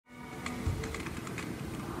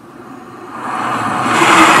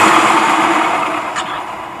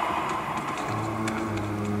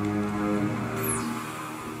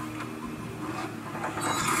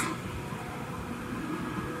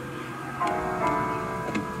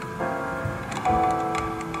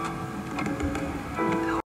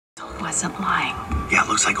wasn't lying. Yeah, it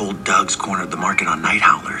looks like old Doug's cornered the market on Night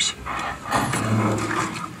Howlers.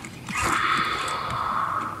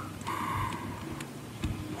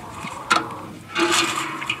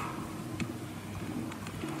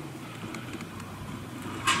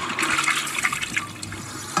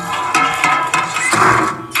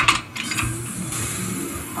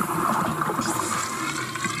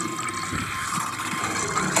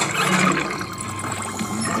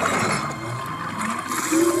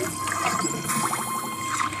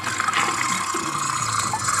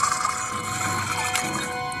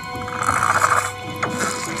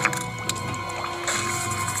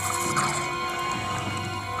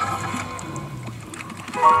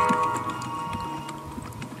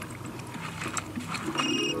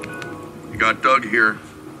 Got Doug here.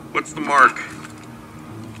 What's the mark?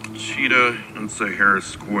 Cheetah and Sahara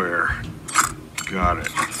Square. Got it.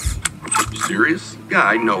 You serious? Yeah,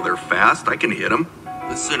 I know they're fast. I can hit them.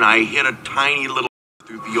 Listen, I hit a tiny little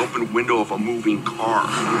through the open window of a moving car.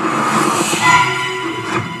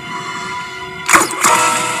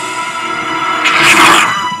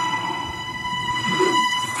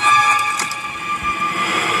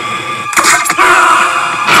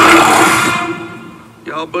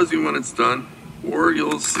 I'll buzz you when it's done, or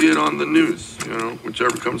you'll see it on the news,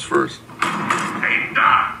 whichever comes first. Hey,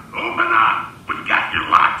 Doc, open up. We got your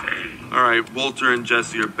latte. All right, Walter and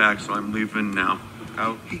Jesse are back, so I'm leaving now.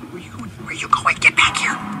 Out. Hey, where you going? Where you going? Get back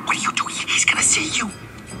here. What are you doing? He's gonna see you.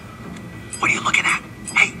 What are you looking at?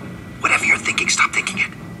 Hey, whatever you're thinking, stop thinking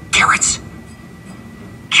it. Carrots.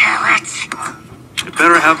 Carrots. You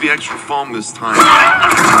better have the extra foam this time.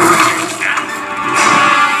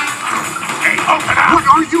 What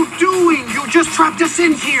are you doing? You just trapped us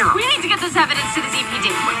in here. We need to get this evidence to the ZPD.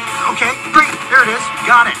 Okay, great. There it is.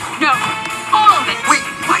 Got it. No, all of it. Wait,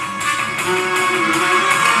 what?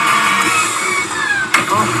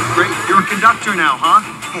 Oh, great. You're a conductor now, huh?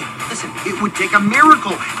 Hey, listen, it would take a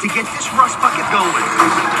miracle to get this rust bucket going.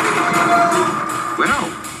 Well,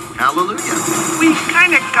 hallelujah. We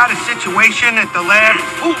kind of got a situation at the lab.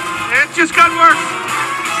 Oh, it just got worse.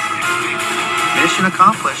 Mission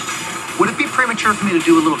accomplished. Would it be premature for me to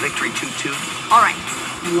do a little victory toot-toot? All right,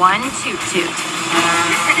 1 toot-toot.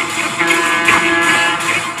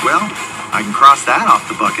 Well, I can cross that off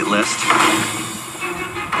the bucket list.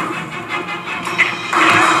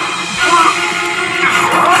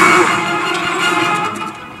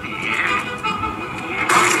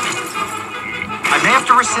 I may have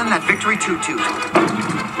to rescind that victory toot-toot.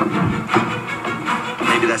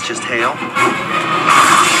 Maybe that's just hail.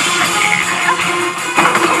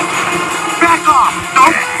 Back off!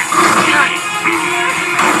 Nope!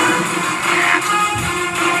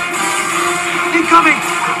 Incoming!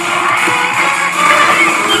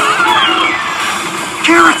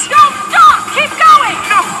 Carrots! Don't stop! Keep going!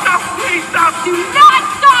 No, stop, please stop! Do not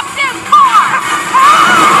stop this car!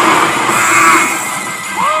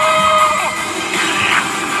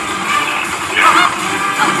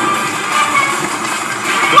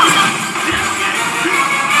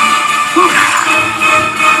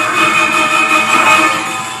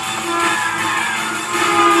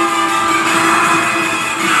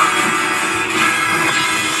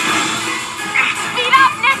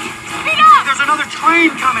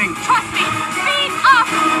 Train coming! Trust me! Speed up!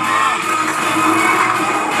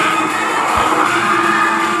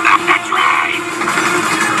 Stop the train!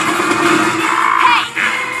 Hey!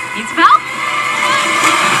 Need some help?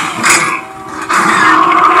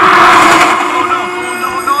 Oh no!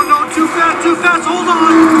 Too fast! Hold on!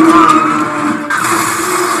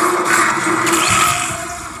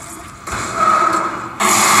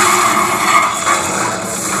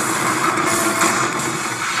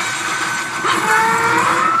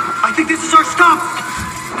 I think this is our stop!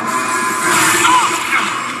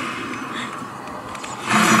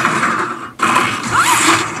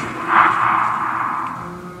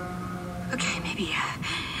 Okay,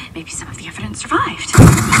 maybe some of the evidence survived.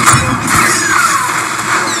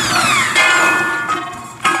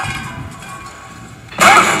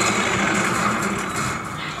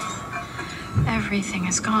 Everything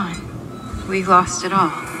is gone. We lost it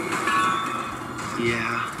all.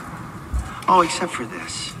 Yeah. Oh, except for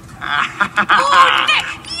this. Oh, Nick!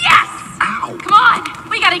 Yes! Ow! Come on!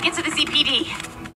 We gotta get to the ZPD.